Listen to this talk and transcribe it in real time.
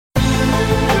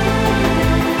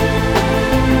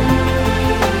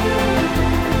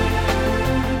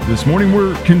This morning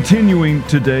we're continuing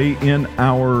today in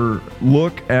our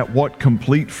look at what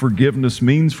complete forgiveness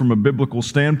means from a biblical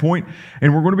standpoint,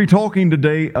 and we're going to be talking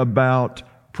today about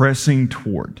pressing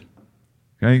toward.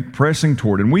 Okay, pressing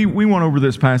toward. And we went over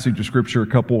this passage of Scripture a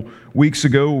couple weeks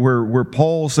ago where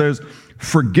Paul says,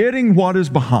 forgetting what is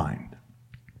behind.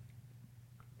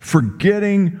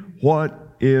 Forgetting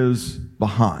what is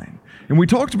behind. And we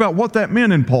talked about what that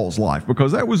meant in Paul's life,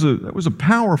 because that was a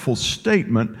powerful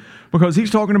statement, because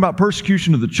he's talking about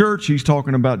persecution of the church. He's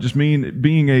talking about just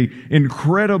being a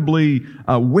incredibly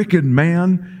wicked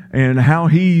man, and how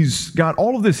he's got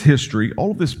all of this history,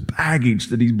 all of this baggage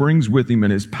that he brings with him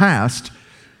in his past,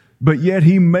 but yet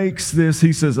he makes this,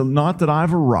 he says, not that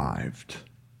I've arrived,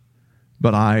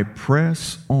 but I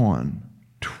press on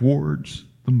towards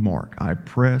the mark. I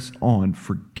press on,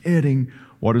 forgetting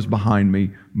what is behind me,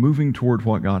 moving toward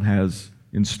what God has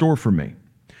in store for me.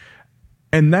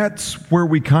 And that's where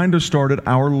we kind of started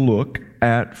our look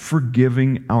at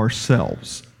forgiving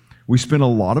ourselves. We spent a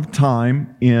lot of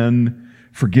time in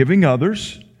forgiving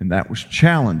others, and that was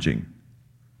challenging.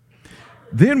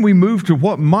 Then we moved to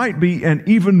what might be an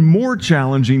even more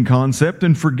challenging concept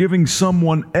in forgiving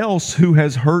someone else who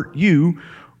has hurt you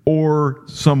or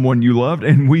someone you loved,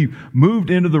 and we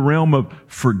moved into the realm of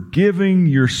forgiving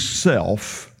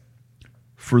yourself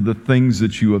for the things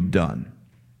that you have done.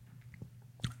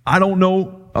 I don't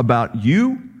know about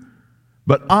you,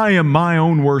 but I am my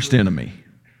own worst enemy.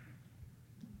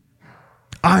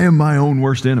 I am my own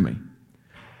worst enemy.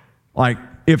 Like,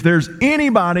 if there's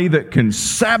anybody that can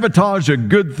sabotage a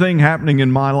good thing happening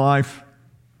in my life,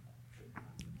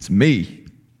 it's me.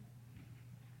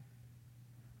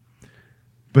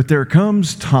 But there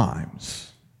comes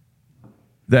times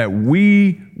that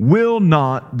we will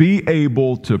not be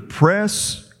able to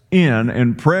press in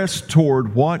and press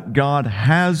toward what God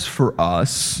has for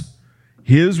us,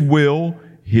 His will,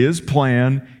 His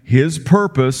plan, His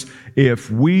purpose, if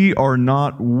we are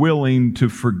not willing to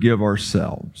forgive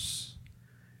ourselves.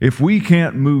 If we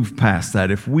can't move past that,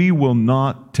 if we will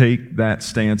not take that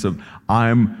stance of,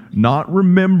 I'm not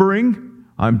remembering,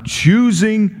 I'm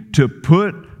choosing to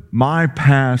put my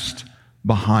past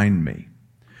behind me.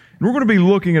 And we're going to be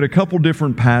looking at a couple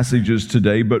different passages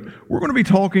today, but we're going to be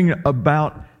talking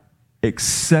about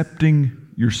accepting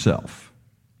yourself.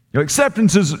 You know,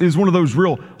 acceptance is one of those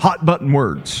real hot button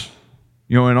words,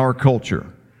 in our culture.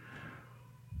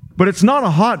 But it's not a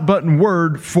hot button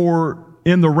word for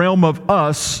in the realm of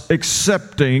us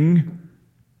accepting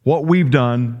what we've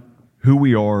done, who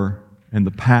we are, and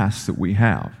the past that we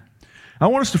have. I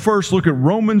want us to first look at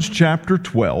Romans chapter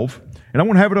 12, and I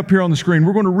want to have it up here on the screen.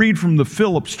 We're going to read from the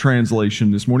Phillips translation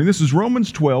this morning. This is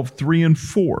Romans 12, 3 and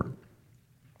 4.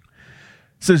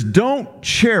 It says, don't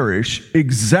cherish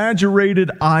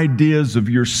exaggerated ideas of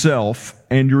yourself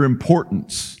and your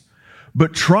importance,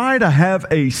 but try to have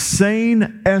a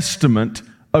sane estimate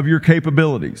of your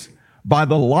capabilities by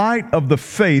the light of the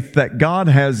faith that God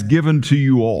has given to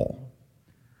you all.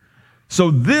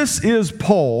 So this is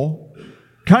Paul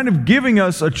kind of giving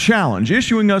us a challenge,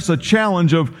 issuing us a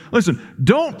challenge of, listen,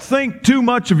 don't think too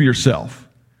much of yourself.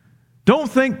 Don't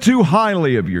think too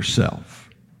highly of yourself.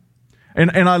 And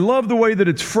I love the way that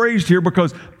it's phrased here,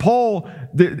 because Paul,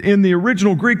 in the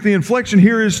original Greek, the inflection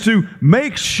here is to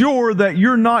make sure that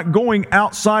you're not going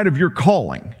outside of your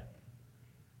calling.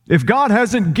 If God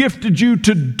hasn't gifted you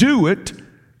to do it,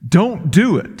 don't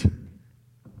do it.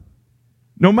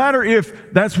 No matter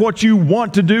if that's what you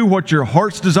want to do, what your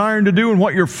heart's desiring to do, and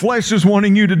what your flesh is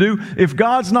wanting you to do, if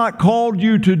God's not called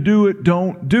you to do it,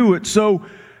 don't do it. So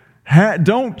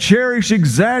don't cherish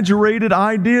exaggerated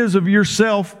ideas of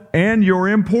yourself and your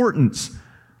importance.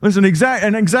 Listen,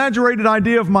 an exaggerated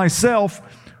idea of myself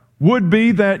would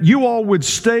be that you all would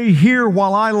stay here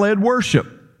while I led worship.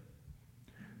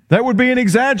 That would be an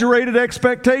exaggerated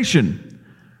expectation.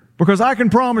 Because I can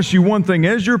promise you one thing,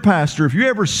 as your pastor, if you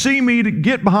ever see me to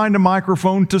get behind a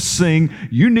microphone to sing,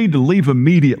 you need to leave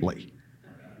immediately.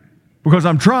 Because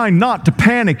I'm trying not to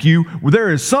panic you.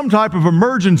 There is some type of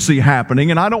emergency happening,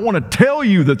 and I don't want to tell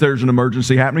you that there's an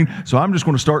emergency happening, so I'm just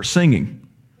going to start singing.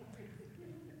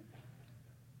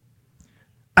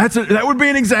 That would be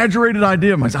an exaggerated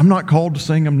idea of myself. I'm not called to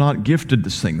sing. I'm not gifted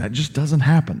to sing. That just doesn't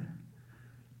happen.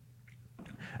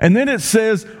 And then it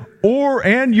says,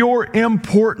 and your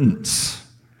importance.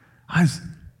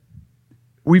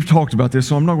 We've talked about this,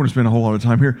 so I'm not going to spend a whole lot of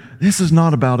time here. This is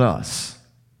not about us.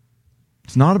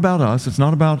 It's not about us. It's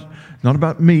not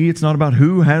about me. It's not about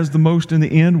who has the most in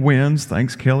the end wins.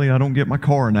 Thanks, Kelly. I don't get my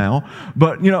car now.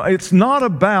 But, it's not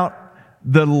about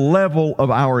the level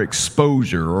of our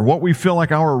exposure or what we feel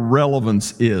like our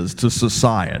relevance is to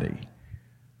society.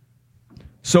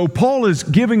 So Paul is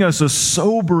giving us a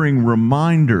sobering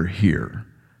reminder here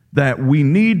that we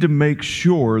need to make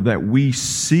sure that we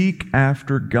seek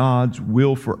after God's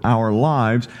will for our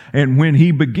lives. And when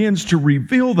He begins to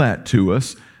reveal that to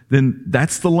us, then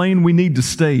that's the lane we need to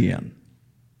stay in.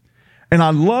 And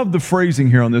I love the phrasing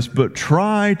here on this, but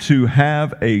try to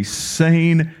have a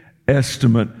sane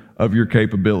estimate of your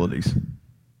capabilities.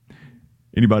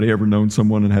 Anybody ever known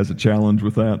someone that has a challenge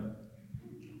with that?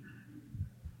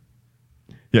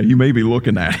 Yeah, you may be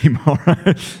looking at him, all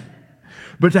right?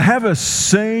 But to have a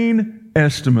sane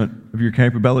estimate of your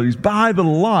capabilities by the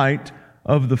light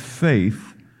of the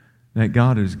faith that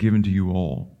God has given to you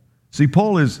all. See,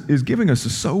 Paul is giving us a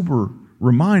sober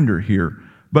reminder here,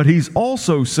 but he's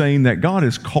also saying that God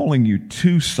is calling you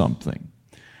to something.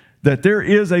 That there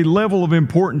is a level of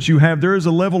importance you have. There is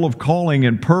a level of calling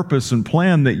and purpose and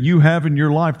plan that you have in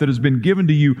your life that has been given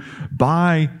to you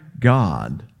by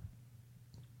God.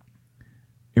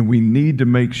 And we need to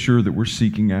make sure that we're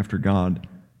seeking after God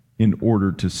in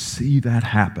order to see that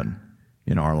happen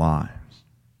in our lives.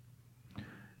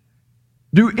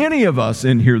 Do any of us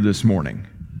in here this morning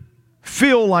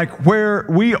feel like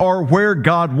we are where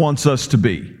God wants us to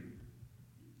be?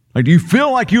 Like, do you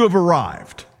feel like you have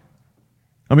arrived?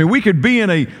 I mean, we could be in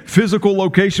a physical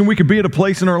location. We could be at a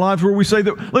place in our lives where we say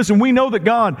that, listen, we know that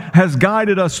God has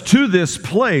guided us to this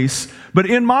place, but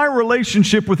in my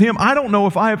relationship with Him, I don't know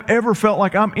if I have ever felt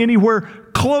like I'm anywhere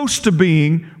close to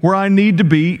being where I need to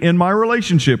be in my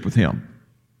relationship with Him.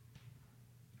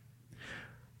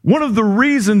 One of the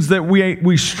reasons that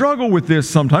we struggle with this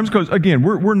sometimes, because again,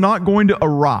 we're not going to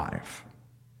arrive.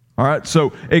 All right,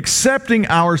 so accepting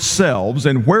ourselves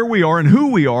and where we are and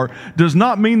who we are does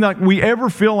not mean that we ever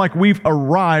feel like we've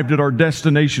arrived at our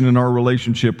destination in our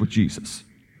relationship with Jesus.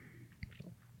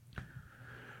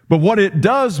 But what it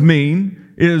does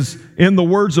mean is, in the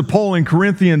words of Paul in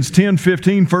Corinthians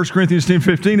 10:15, 1 Corinthians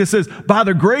 10:15, it says, by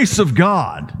the grace of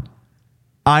God,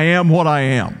 I am what I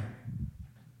am.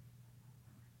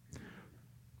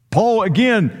 Paul,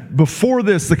 again, before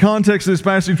this, the context of this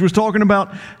passage was talking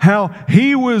about how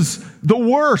he was the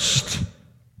worst.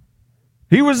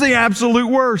 He was the absolute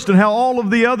worst, and how all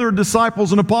of the other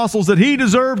disciples and apostles, that he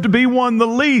deserved to be one the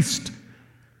least.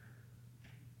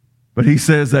 But he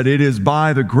says that it is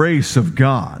by the grace of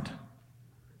God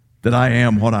that I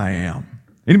am what I am.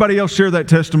 Anybody else share that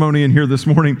testimony in here this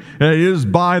morning? It is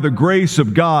by the grace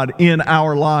of God in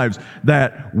our lives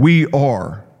that we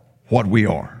are what we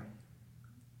are.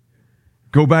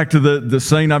 Go back to the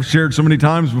saying I've shared so many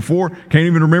times before. Can't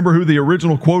even remember who the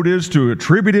original quote is to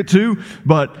attribute it to,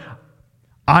 but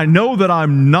I know that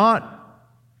I'm not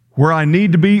where I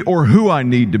need to be or who I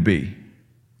need to be.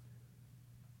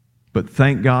 But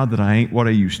thank God that I ain't what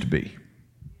I used to be.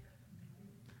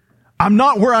 I'm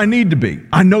not where I need to be.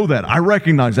 I know that. I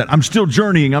recognize that. I'm still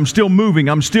journeying. I'm still moving.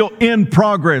 I'm still in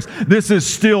progress. This is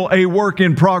still a work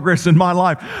in progress in my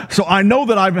life. So I know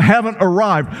that I haven't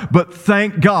arrived, but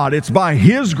thank God it's by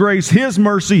His grace, His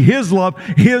mercy, His love,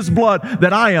 His blood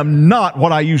that I am not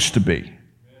what I used to be.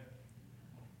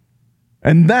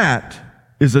 And that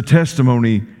is a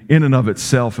testimony in and of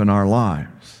itself in our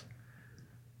lives.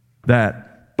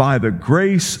 That by the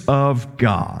grace of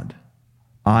God,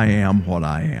 I am what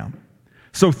I am.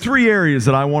 So 3 areas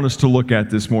that I want us to look at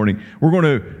this morning. We're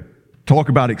going to talk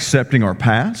about accepting our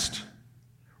past.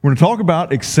 We're going to talk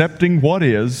about accepting what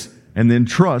is, and then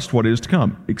trust what is to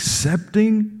come.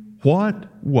 Accepting what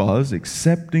was,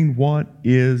 accepting what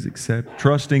is,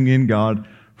 trusting in God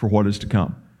for what is to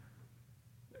come.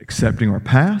 Accepting our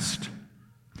past,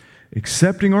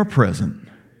 accepting our present,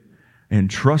 and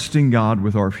trusting God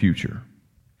with our future.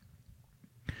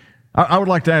 I would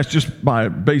like to ask, just by a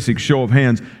basic show of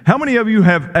hands, how many of you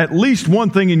have at least one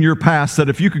thing in your past that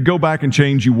if you could go back and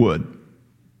change, you would?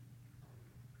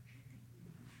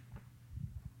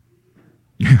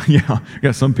 Yeah,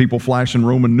 got some people flashing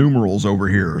Roman numerals over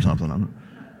here or something.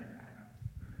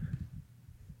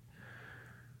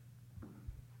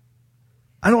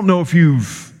 I don't know if you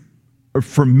are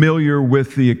familiar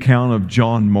with the account of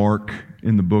John Mark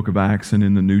in the book of Acts and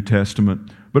in the New Testament,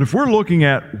 but if we're looking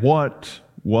at what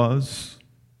was,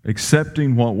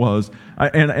 accepting what was,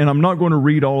 and I'm not going to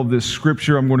read all of this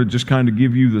scripture. I'm going to just kind of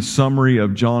give you the summary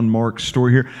of John Mark's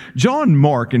story here. John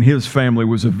Mark and his family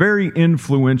was a very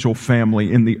influential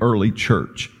family in the early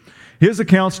church. His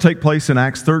accounts take place in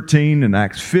Acts 13 and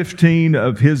Acts 15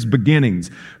 of his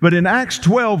beginnings. But in Acts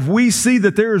 12, we see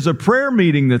that there is a prayer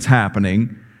meeting that's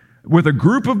happening with a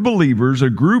group of believers,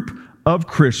 a group of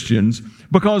Christians,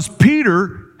 because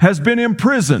Peter has been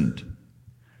imprisoned.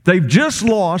 They've just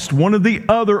lost one of the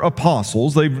other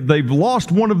apostles. They've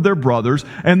lost one of their brothers,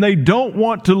 and they don't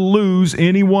want to lose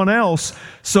anyone else.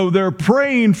 So they're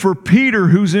praying for Peter,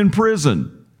 who's in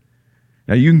prison.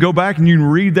 Now, you can go back and you can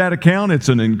read that account. It's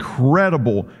an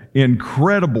incredible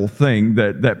thing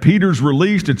that Peter's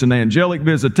released. It's an angelic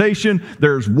visitation.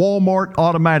 There's Walmart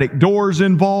automatic doors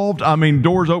involved. I mean,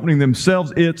 doors opening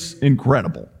themselves. It's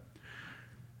incredible.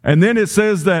 And then it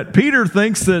says that Peter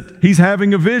thinks that he's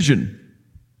having a vision.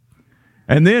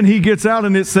 And then he gets out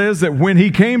and it says that when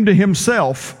he came to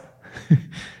himself,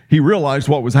 he realized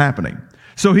what was happening.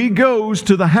 So he goes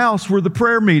to the house where the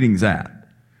prayer meeting's at.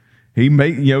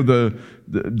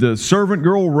 The servant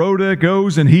girl Rhoda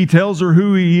goes and he tells her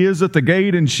who he is at the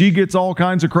gate, and she gets all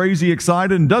kinds of crazy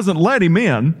excited and doesn't let him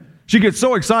in. She gets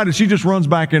so excited she just runs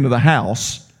back into the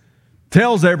house,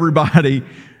 tells everybody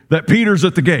that Peter's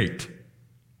at the gate.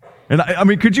 And I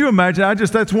mean, could you imagine?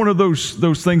 That's one of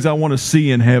those things I want to see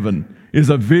in heaven, is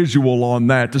a visual on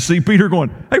that, to see Peter going,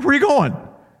 "Hey, where are you going?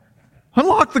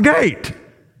 Unlock the gate."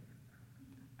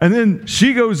 And then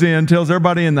she goes in, tells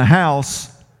everybody in the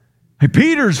house, "Hey,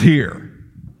 Peter's here."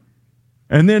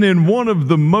 And then in one of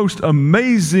the most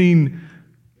amazing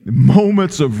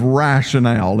moments of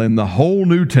rationale in the whole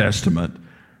New Testament,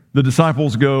 the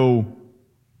disciples go,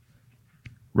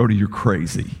 "Rhoda, you're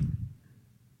crazy.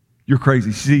 You're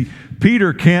crazy." See,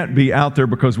 Peter can't be out there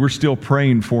because we're still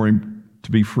praying for him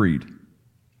to be freed.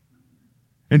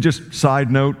 And just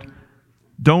side note,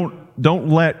 don't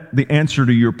let the answer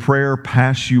to your prayer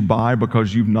pass you by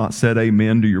because you've not said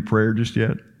amen to your prayer just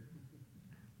yet.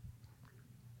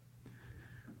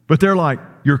 But they're like,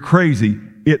 "You're crazy.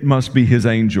 It must be his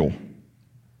angel."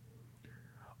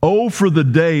 Oh, for the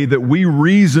day that we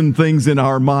reason things in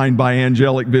our mind by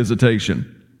angelic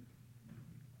visitation.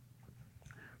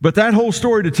 But that whole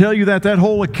story, to tell you that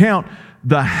whole account,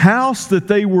 the house that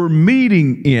they were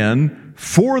meeting in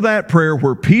for that prayer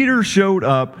where Peter showed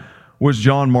up was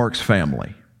John Mark's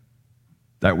family.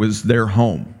 That was their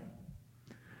home.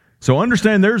 So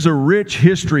understand, there's a rich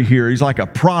history here. He's like a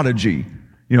prodigy,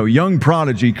 young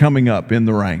prodigy coming up in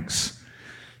the ranks.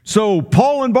 So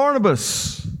Paul and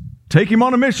Barnabas take him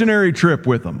on a missionary trip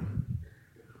with them.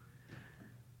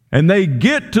 And they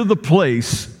get to the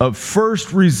place of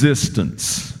first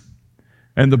resistance.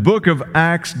 And the book of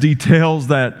Acts details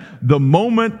that the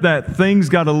moment that things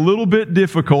got a little bit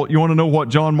difficult, you want to know what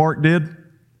John Mark did?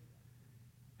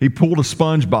 He pulled a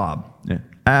SpongeBob. "All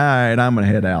right, I'm going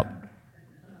to head out."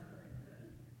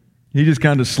 He just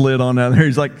kind of slid on out there.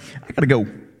 He's like, "I got to go. I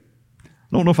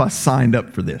don't know if I signed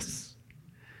up for this."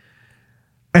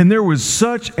 And there was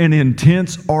such an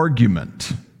intense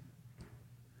argument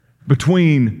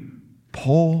between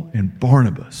Paul and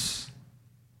Barnabas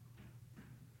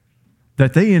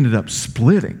that they ended up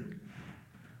splitting.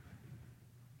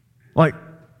 Like,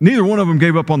 neither one of them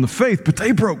gave up on the faith, but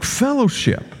they broke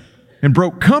fellowship and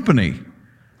broke company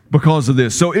because of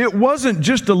this. So it wasn't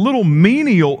just a little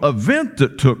menial event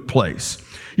that took place.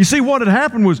 You see, what had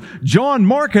happened was John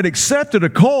Mark had accepted a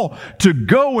call to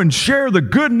go and share the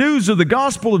good news of the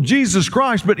gospel of Jesus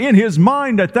Christ, but in his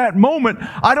mind at that moment,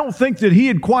 I don't think that he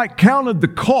had quite counted the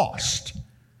cost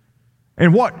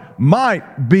and what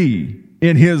might be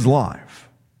in his life.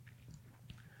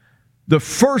 The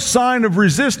first sign of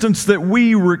resistance that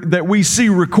we see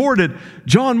recorded,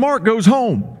 John Mark goes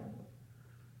home.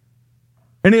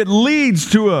 And it leads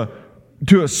to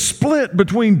a split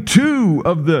between two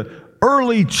of the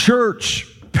early church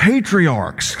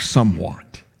patriarchs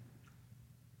somewhat.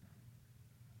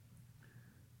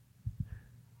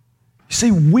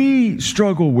 See, we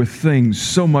struggle with things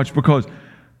so much because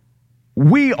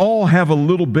we all have a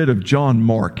little bit of John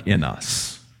Mark in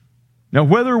us. Now,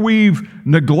 whether we've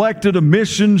neglected a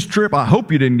missions trip, I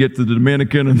hope you didn't get to the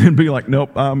Dominican and then be like,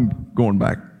 "Nope, I'm going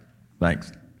back.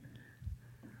 Thanks."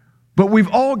 But we've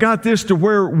all got this to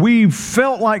where we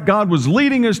felt like God was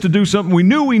leading us to do something. We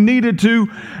knew we needed to,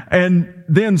 and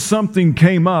then something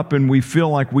came up and we feel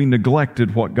like we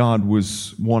neglected what God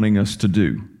was wanting us to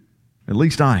do. At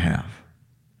least I have.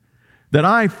 That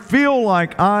I feel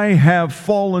like I have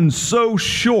fallen so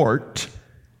short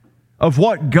of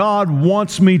what God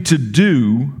wants me to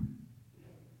do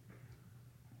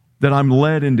that I'm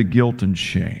led into guilt and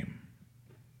shame.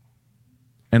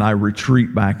 And I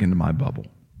retreat back into my bubble.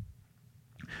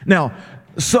 Now,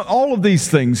 so all of these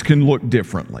things can look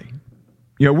differently.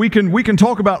 We can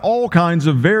talk about all kinds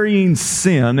of varying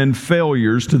sin and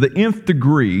failures to the nth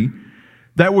degree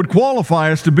that would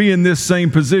qualify us to be in this same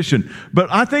position. But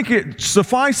I think it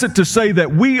suffice it to say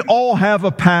that we all have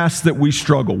a past that we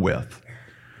struggle with.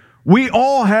 We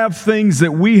all have things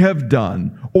that we have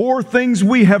done or things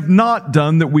we have not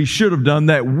done that we should have done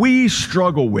that we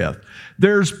struggle with.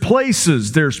 There's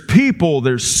places, there's people,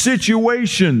 there's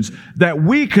situations that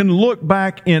we can look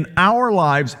back in our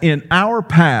lives, in our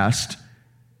past,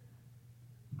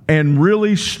 and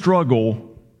really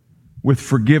struggle with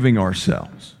forgiving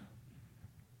ourselves.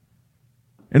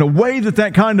 And a way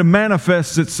that kind of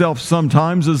manifests itself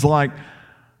sometimes is like,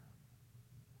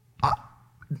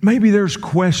 maybe there's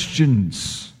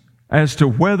questions as to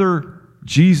whether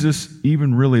Jesus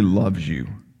even really loves you.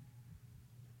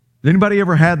 Has anybody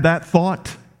ever had that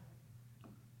thought?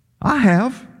 I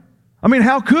have. I mean,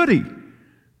 how could he?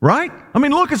 Right? I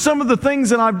mean, look at some of the things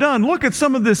that I've done. Look at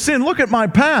some of this sin. Look at my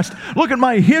past. Look at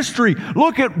my history.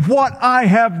 Look at what I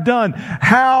have done.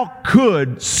 How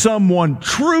could someone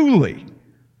truly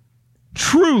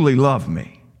love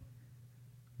me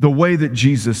the way that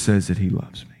Jesus says that he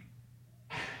loves me?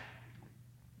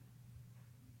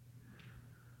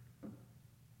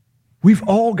 We've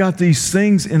all got these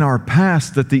things in our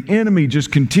past that the enemy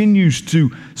just continues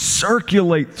to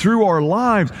circulate through our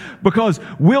lives because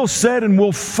we'll sit and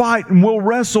we'll fight and we'll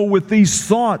wrestle with these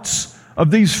thoughts of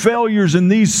these failures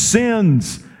and these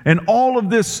sins and all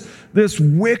of this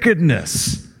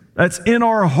wickedness that's in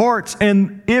our hearts.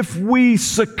 And if we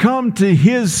succumb to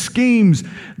his schemes,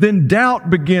 then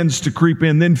doubt begins to creep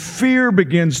in, then fear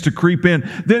begins to creep in,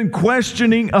 then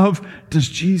questioning of, does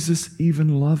Jesus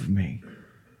even love me?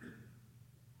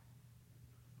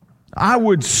 I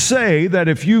would say that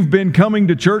if you've been coming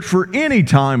to church for any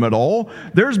time at all,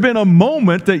 there's been a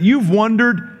moment that you've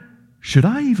wondered, should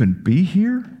I even be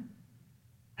here?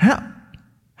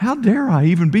 How dare I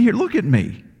even be here? Look at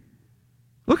me.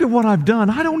 Look at what I've done.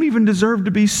 I don't even deserve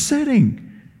to be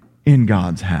sitting in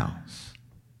God's house.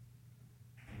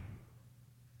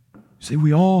 See,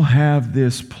 we all have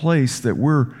this place that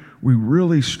we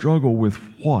really struggle with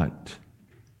what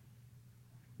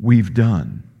we've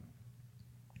done.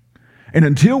 And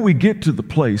until we get to the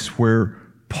place where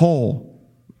Paul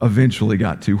eventually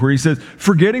got to, where he says,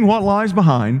 forgetting what lies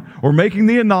behind, or making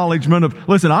the acknowledgement of,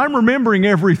 listen, I'm remembering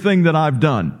everything that I've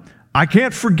done. I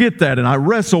can't forget that, and I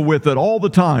wrestle with it all the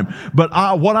time. But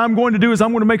what I'm going to do is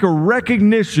I'm going to make a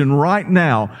recognition right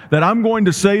now that I'm going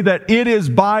to say that it is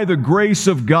by the grace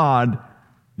of God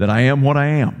that I am what I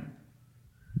am.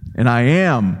 And I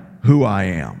am who I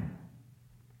am.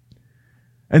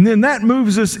 And then that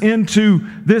moves us into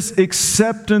this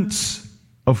acceptance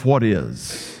of what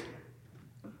is.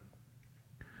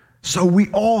 So we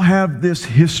all have this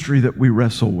history that we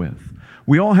wrestle with.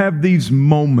 We all have these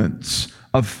moments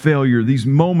of failure, these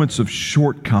moments of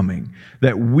shortcoming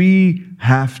that we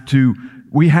have to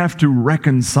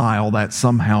reconcile that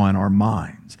somehow in our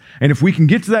minds. And if we can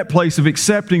get to that place of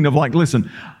accepting of like, listen,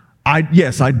 I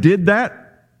did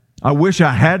that. I wish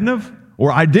I hadn't have.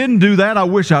 Or I didn't do that. I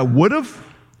wish I would have.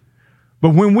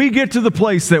 But when we get to the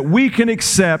place that we can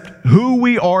accept who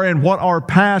we are and what our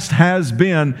past has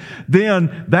been,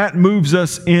 then that moves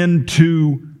us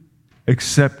into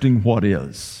accepting what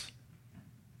is.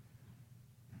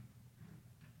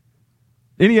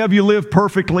 Any of you lived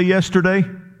perfectly yesterday?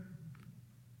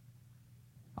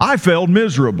 I failed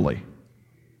miserably.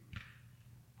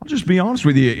 I'll just be honest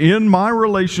with you. In my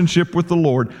relationship with the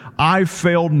Lord, I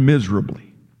failed miserably.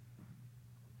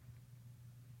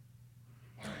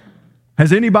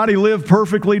 Has anybody lived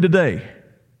perfectly today?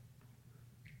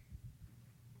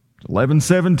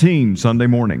 11:17 Sunday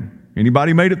morning.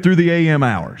 Anybody made it through the AM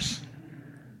hours?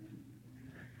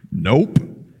 Nope.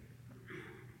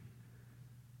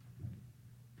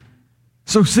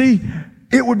 So see,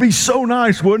 it would be so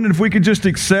nice, wouldn't it, if we could just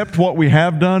accept what we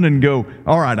have done and go,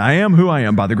 all right, I am who I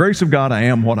am. By the grace of God, I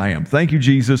am what I am. Thank you,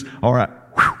 Jesus. All right,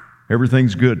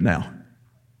 everything's good now.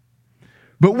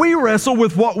 But we wrestle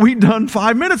with what we done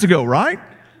 5 minutes ago, right?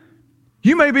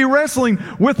 You may be wrestling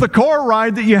with the car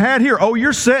ride that you had here. Oh,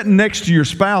 you're sitting next to your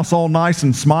spouse all nice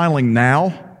and smiling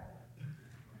now.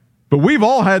 But we've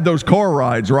all had those car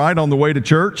rides, right, on the way to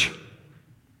church.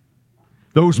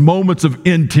 Those moments of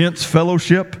intense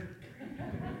fellowship.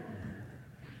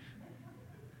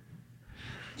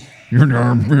 Then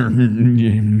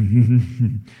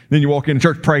you walk into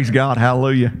church, praise God,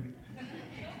 hallelujah.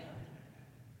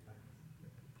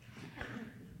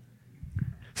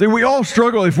 See, we all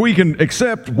struggle if we can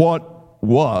accept what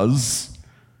was,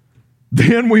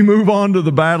 then we move on to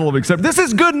the battle of accept. This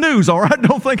is good news, all right?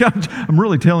 Don't think I'm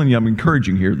really telling you, I'm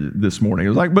encouraging here this morning. It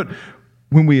was like, but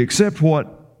when we accept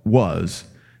what was,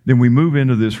 then we move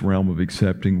into this realm of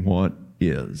accepting what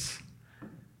is.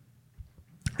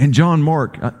 And John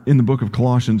Mark, in the book of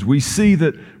Colossians, we see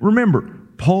that, remember,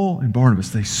 Paul and Barnabas,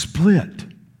 they split.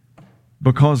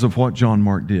 because of what John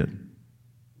Mark did,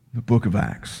 the book of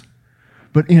Acts.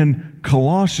 But in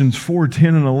Colossians 4,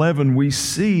 10, and 11, we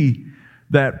see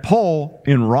that Paul,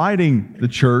 in writing the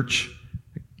church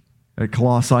at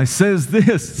Colossae, says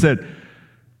this, said,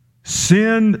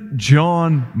 "Send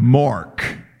John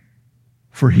Mark,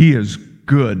 for he is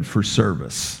good for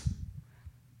service."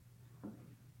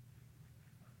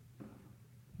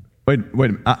 Wait a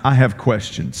minute. I have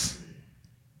questions.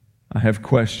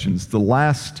 The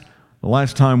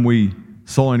last time we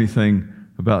saw anything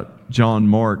about John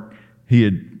Mark,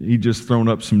 he just thrown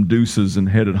up some deuces and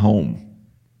headed home.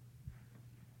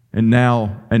 And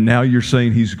now you're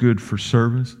saying he's good for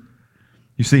service?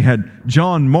 You see, had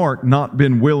John Mark not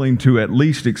been willing to at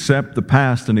least accept the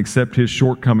past and accept his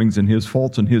shortcomings and his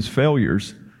faults and his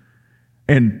failures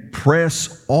and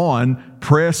press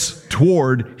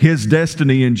toward his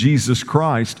destiny in Jesus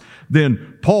Christ,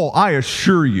 then Paul, I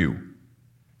assure you,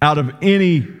 out of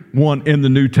anyone in the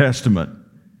New Testament,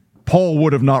 Paul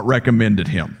would have not recommended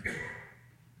him.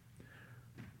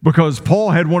 Because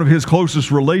Paul had one of his closest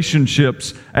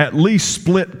relationships at least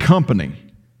split company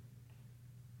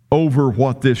over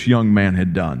what this young man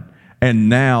had done. And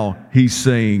now he's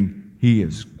saying he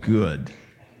is good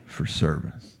for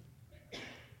service.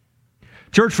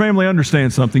 Church family,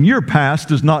 understand something. Your past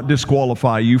does not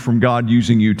disqualify you from God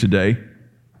using you today.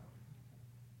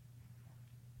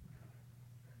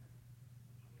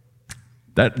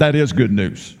 That is good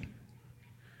news.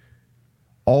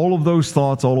 All of those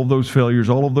thoughts, all of those failures,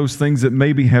 all of those things that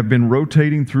maybe have been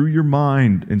rotating through your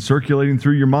mind and circulating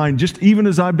through your mind, just even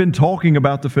as I've been talking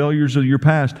about the failures of your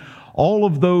past, all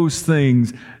of those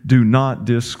things do not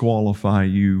disqualify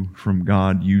you from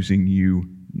God using you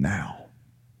now.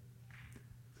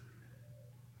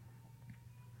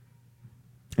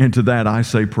 And to that I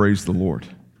say, praise the Lord.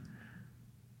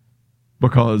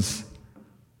 Because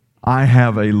I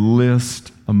have a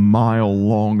list a mile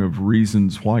long of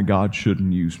reasons why God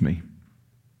shouldn't use me.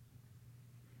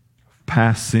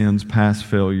 Past sins, past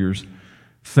failures,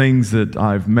 things that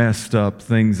I've messed up,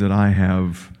 things that I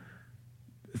have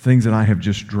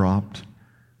just dropped.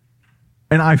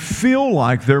 And I feel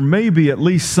like there may be at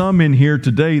least some in here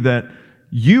today that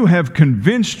you have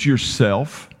convinced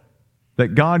yourself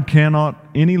that God cannot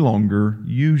any longer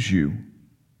use you.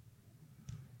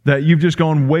 That you've just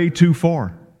gone way too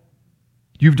far.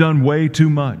 You've done way too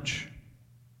much.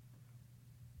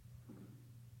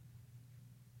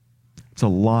 It's a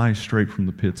lie straight from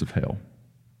the pits of hell.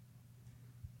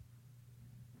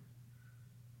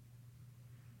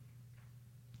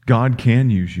 God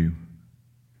can use you.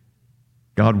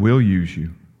 God will use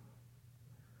you.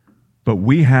 But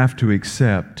we have to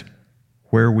accept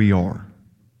where we are.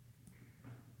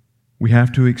 We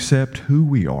have to accept who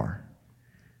we are.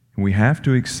 And we have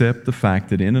to accept the fact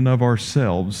that in and of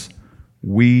ourselves,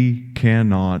 we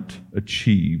cannot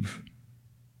achieve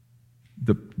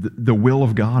the will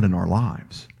of God in our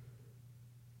lives.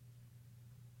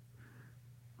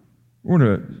 We're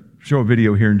going to show a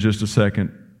video here in just a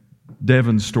second.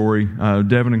 Devin's story.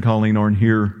 Devin and Colleen aren't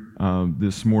here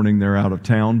this morning. They're out of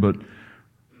town, but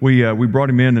we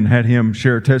brought him in and had him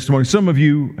share a testimony. Some of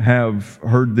you have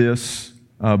heard this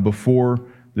before.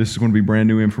 This is going to be brand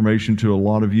new information to a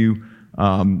lot of you.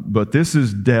 But this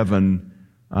is Devin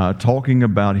talking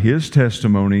about his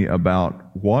testimony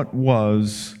about what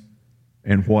was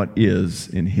and what is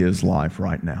in his life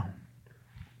right now.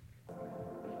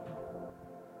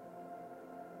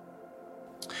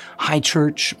 Hi,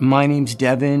 church. My name's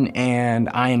Devin, and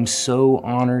I am so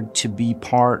honored to be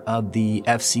part of the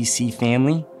FCC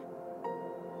family.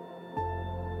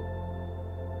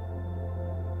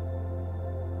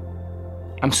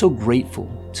 I'm so grateful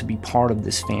to be part of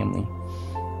this family.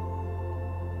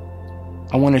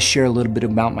 I want to share a little bit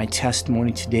about my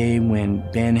testimony today when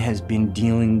Ben has been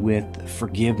dealing with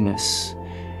forgiveness.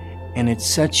 And it's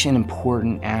such an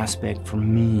important aspect for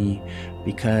me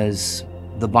because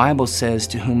the Bible says,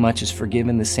 to whom much is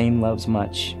forgiven, the same loves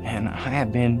much. And I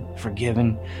have been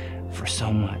forgiven for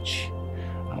so much.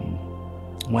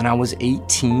 When I was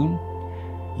 18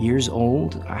 years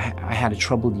old, I had a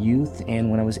troubled youth.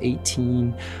 And when I was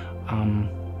 18,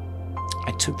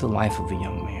 I took the life of a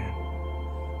young man.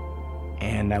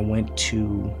 And I went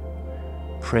to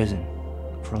prison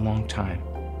for a long time.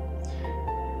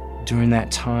 During that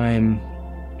time,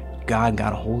 God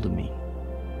got a hold of me.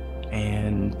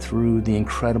 And through the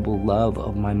incredible love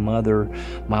of my mother,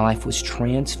 my life was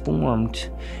transformed,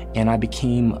 and I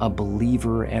became a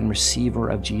believer and receiver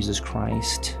of Jesus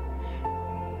Christ.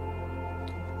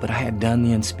 But I had done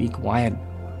the unspeakable. I had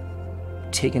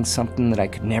taken something that I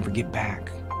could never get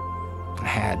back. I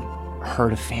had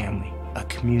hurt a family, a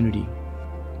community,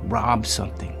 robbed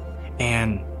something,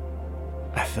 And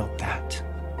I felt that.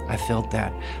 I felt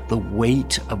that. The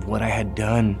weight of what I had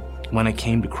done when I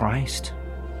came to Christ.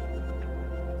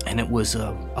 And it was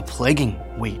a plaguing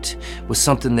weight. It was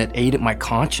something that ate at my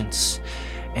conscience.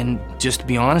 And just to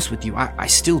be honest with you, I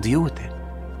still deal with it.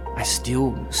 I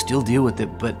still deal with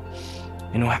it. But,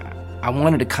 I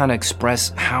wanted to kind of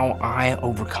express how I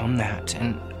overcome that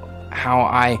and how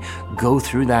I go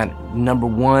through that. Number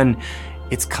one,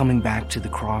 it's coming back to the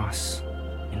cross.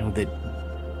 That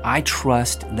I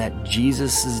trust that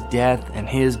Jesus' death and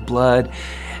his blood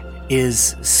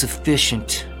is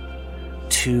sufficient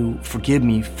to forgive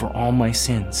me for all my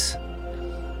sins.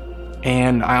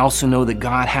 And I also know that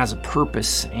God has a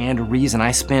purpose and a reason.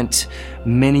 I spent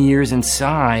many years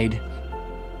inside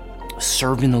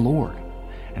serving the Lord.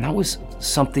 And that was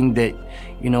something that,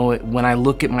 when I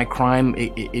look at my crime,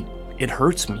 it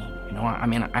hurts me.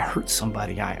 I hurt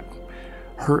somebody. I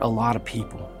hurt a lot of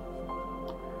people.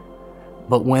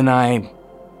 But when I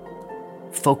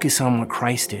focus on what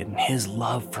Christ did and his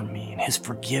love for me and his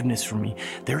forgiveness for me,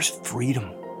 there's freedom.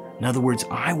 In other words,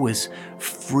 I was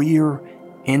freer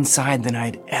inside than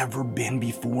I'd ever been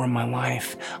before in my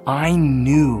life. I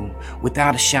knew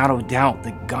without a shadow of doubt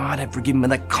that God had forgiven me,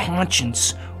 that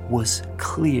conscience was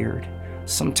cleared.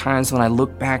 Sometimes when I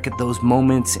look back at those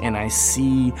moments and I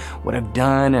see what I've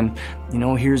done, and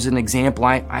here's an example.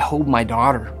 I hold my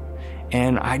daughter,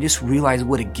 and I just realize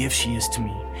what a gift she is to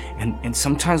me. And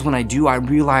sometimes when I do, I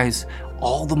realize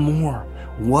all the more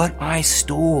what I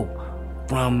stole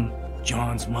from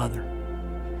John's mother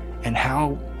and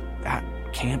how that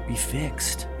can't be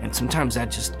fixed. And sometimes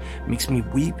that just makes me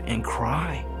weep and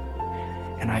cry.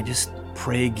 And I just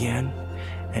pray again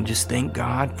and just thank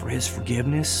God for his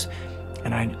forgiveness.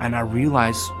 And I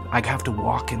realize I have to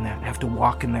walk in that. I have to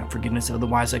walk in that forgiveness.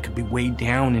 Otherwise, I could be weighed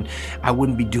down and I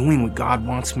wouldn't be doing what God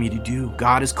wants me to do.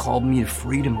 God has called me to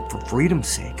freedom for freedom's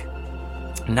sake,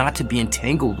 not to be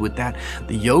entangled with the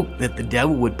yoke that the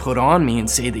devil would put on me and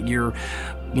say that you're,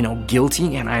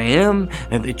 guilty, and I am,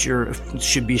 and that you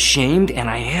should be ashamed, and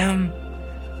I am.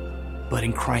 But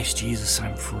in Christ Jesus,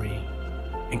 I'm free.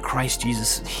 In Christ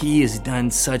Jesus, he has done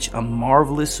such a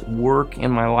marvelous work in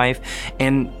my life.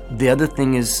 And the other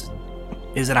thing is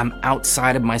that I'm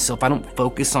outside of myself. I don't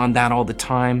focus on that all the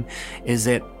time. Is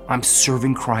that I'm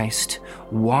serving Christ,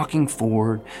 walking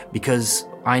forward, because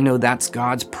I know that's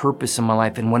God's purpose in my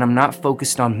life. And when I'm not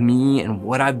focused on me and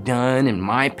what I've done and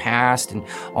my past and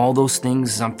all those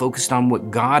things, I'm focused on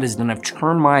what God has done. I've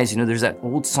turned my eyes. There's that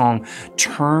old song,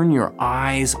 turn your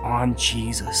eyes on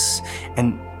Jesus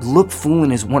and look full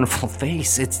in his wonderful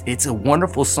face. It's a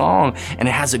wonderful song, and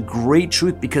it has a great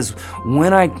truth, because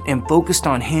when I am focused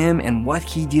on him and what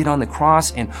he did on the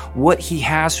cross and what he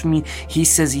has for me, he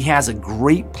says he has a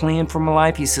great plan for my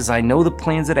life. He says, I know the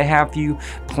plans that I have for you,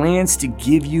 plans to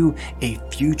give you a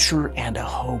future and a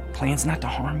hope, plans not to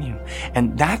harm you.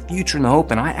 And that future and the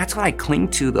hope, and that's what I cling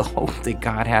to, the hope that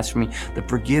God has for me, the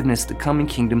forgiveness, the coming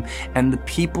kingdom, and the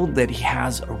people that he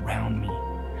has around me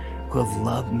who have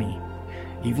loved me.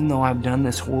 Even though I've done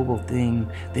this horrible thing,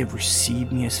 they've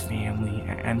received me as family.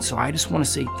 And so I just want to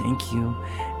say thank you.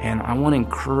 And I want to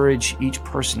encourage each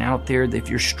person out there that if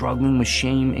you're struggling with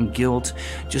shame and guilt,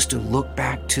 just to look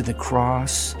back to the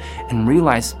cross and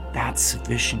realize that's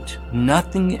sufficient.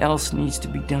 Nothing else needs to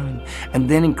be done. And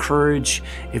then encourage,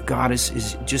 if God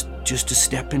is just to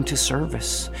step into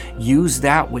service. Use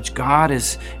that which God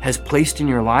has placed in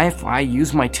your life. I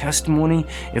use my testimony.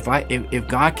 If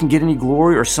God can get any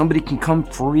glory or somebody can come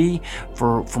free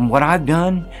from what I've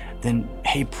done, then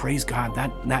hey, praise God.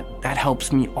 That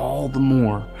helps me all the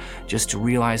more, just to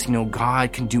realize,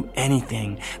 God can do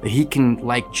anything. That he can,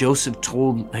 like Joseph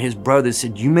told his brothers,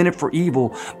 said, you meant it for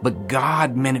evil, but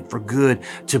God meant it for good,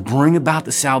 to bring about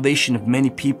the salvation of many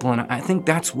people. And I think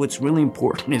that's what's really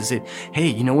important, is that, hey,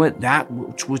 you know what? That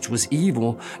which was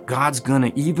evil, God's going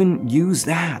to even use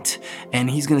that. And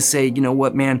he's going to say, you know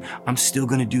what, man, I'm still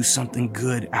going to do something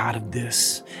good out of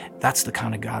this. That's the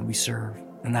kind of God we serve.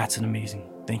 And that's an amazing.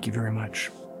 Thank you very much.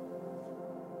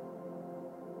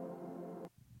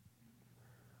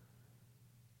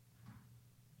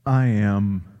 I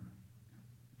am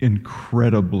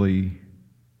incredibly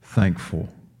thankful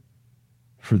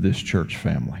for this church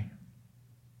family.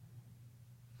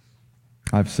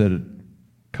 I've said it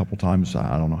a couple times.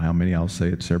 I don't know how many. I'll say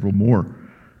it several more.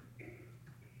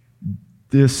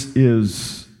 This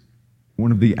is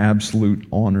one of the absolute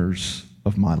honors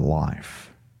of my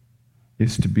life,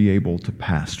 is to be able to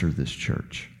pastor this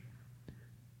church.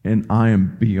 And I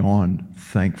am beyond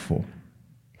thankful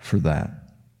for that.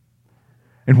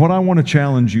 And what I want to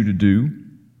challenge you to do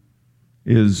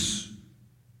is,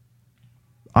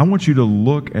 I want you to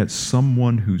look at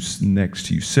someone who's next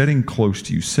to you, sitting close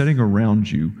to you, sitting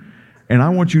around you, and I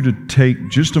want you to take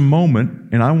just a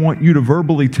moment and I want you to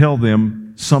verbally tell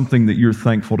them something that you're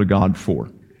thankful to God for.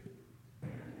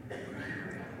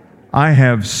 I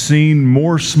have seen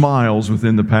more smiles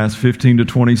within the past 15 to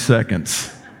 20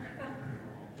 seconds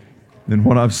than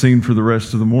what I've seen for the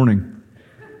rest of the morning.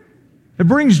 It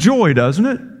brings joy, doesn't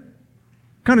it?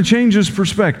 Kind of changes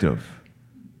perspective.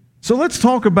 So let's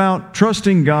talk about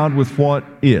trusting God with what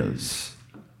is,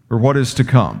 or what is to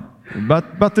come,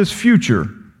 about this future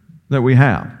that we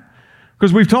have.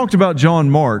 Because we've talked about John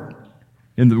Mark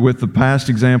with the past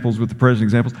examples, with the present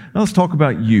examples. Now let's talk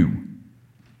about you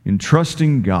in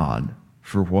trusting God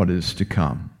for what is to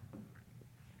come.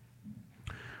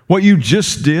 What you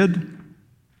just did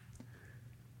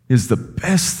is the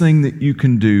best thing that you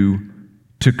can do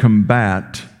to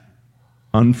combat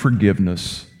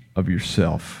unforgiveness of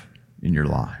yourself in your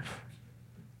life.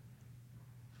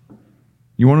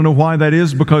 You want to know why that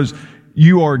is? Because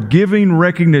you are giving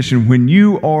recognition. When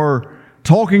you are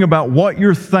talking about what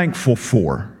you're thankful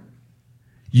for,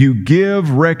 you give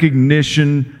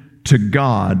recognition to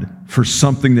God for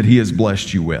something that He has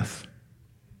blessed you with.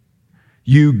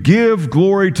 You give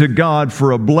glory to God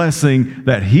for a blessing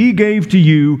that He gave to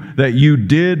you that you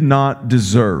did not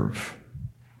deserve.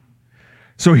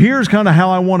 So here's kind of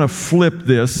how I want to flip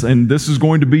this, and this is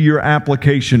going to be your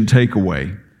application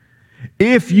takeaway.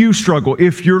 If you struggle,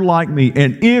 if you're like me,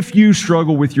 and if you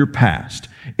struggle with your past,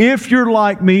 if you're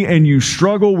like me and you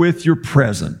struggle with your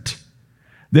present,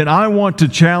 then I want to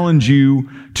challenge you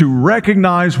to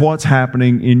recognize what's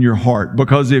happening in your heart.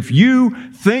 Because if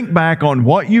you think back on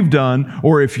what you've done,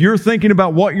 or if you're thinking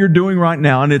about what you're doing right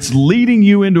now, and it's leading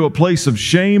you into a place of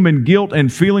shame and guilt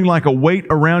and feeling like a weight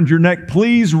around your neck,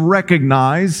 please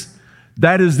recognize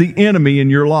that is the enemy in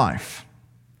your life.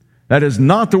 That is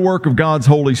not the work of God's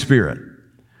Holy Spirit.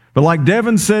 But like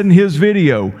Devin said in his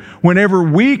video, whenever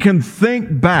we can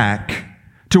think back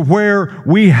to where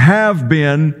we have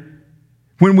been,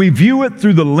 when we view it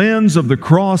through the lens of the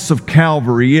cross of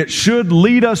Calvary, it should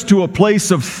lead us to a place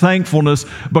of thankfulness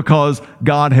because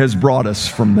God has brought us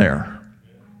from there.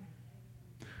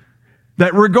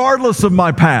 That regardless of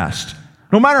my past,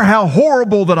 no matter how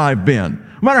horrible that I've been,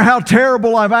 no matter how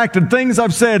terrible I've acted, things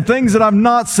I've said, things that I've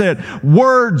not said,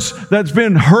 words that's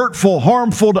been hurtful,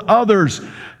 harmful to others,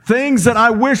 things that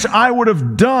I wish I would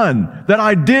have done that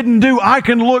I didn't do, I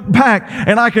can look back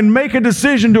and I can make a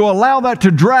decision to allow that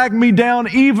to drag me down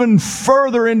even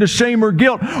further into shame or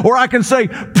guilt. Or I can say,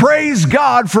 praise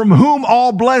God from whom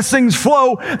all blessings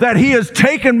flow, that He has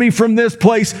taken me from this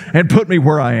place and put me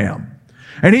where I am.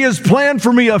 And He has planned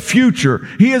for me a future.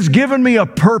 He has given me a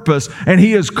purpose, and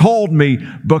He has called me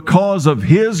because of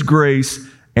His grace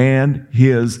and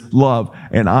His love.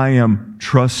 And I am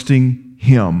trusting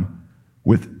Him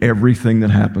with everything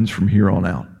that happens from here on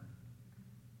out.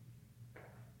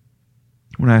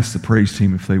 I want to ask the praise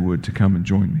team if they would to come and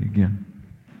join me again.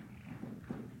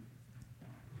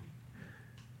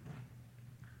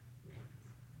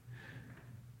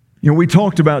 You know, we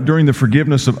talked about during the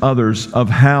forgiveness of others of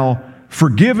how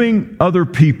forgiving other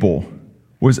people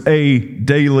was a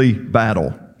daily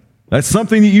battle. That's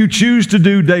something that you choose to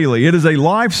do daily. It is a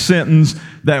life sentence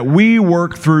that we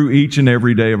work through each and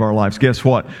every day of our lives. Guess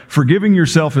what? Forgiving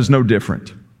yourself is no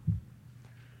different.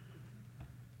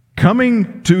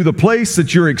 Coming to the place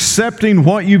that you're accepting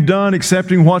what you've done,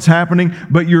 accepting what's happening,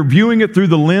 but you're viewing it through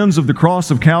the lens of the cross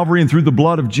of Calvary and through the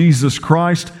blood of Jesus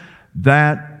Christ,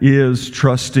 that is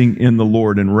trusting in the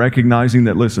Lord and recognizing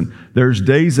that, listen, there's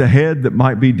days ahead that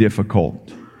might be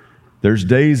difficult. There's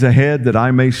days ahead that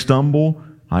I may stumble,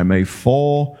 I may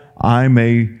fall, I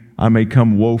may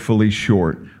come woefully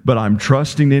short, but I'm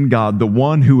trusting in God, the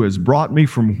one who has brought me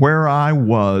from where I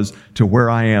was to where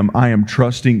I am. I am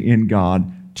trusting in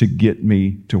God to get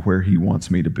me to where He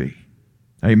wants me to be.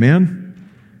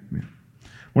 Amen? Amen.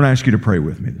 I want to ask you to pray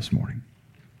with me this morning.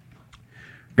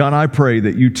 God, I pray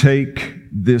that you take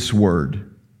this word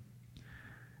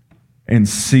and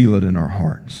seal it in our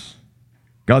hearts.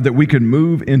 God, that we can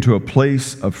move into a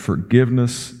place of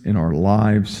forgiveness in our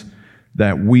lives,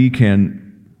 that we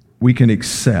can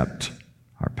accept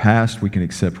our past, we can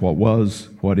accept what was,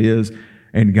 what is,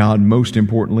 and God, most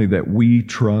importantly, that we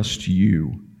trust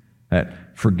you,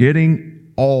 that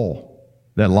forgetting all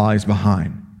that lies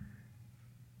behind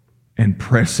and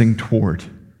pressing toward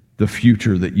the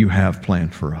future that you have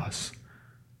planned for us,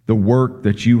 the work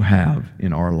that you have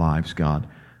in our lives, God,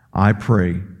 I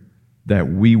pray that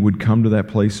we would come to that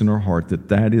place in our heart that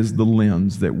that is the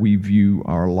lens that we view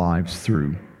our lives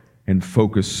through and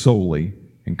focus solely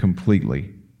and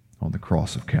completely on the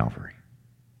cross of Calvary.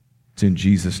 It's in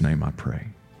Jesus' name I pray.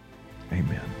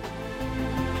 Amen.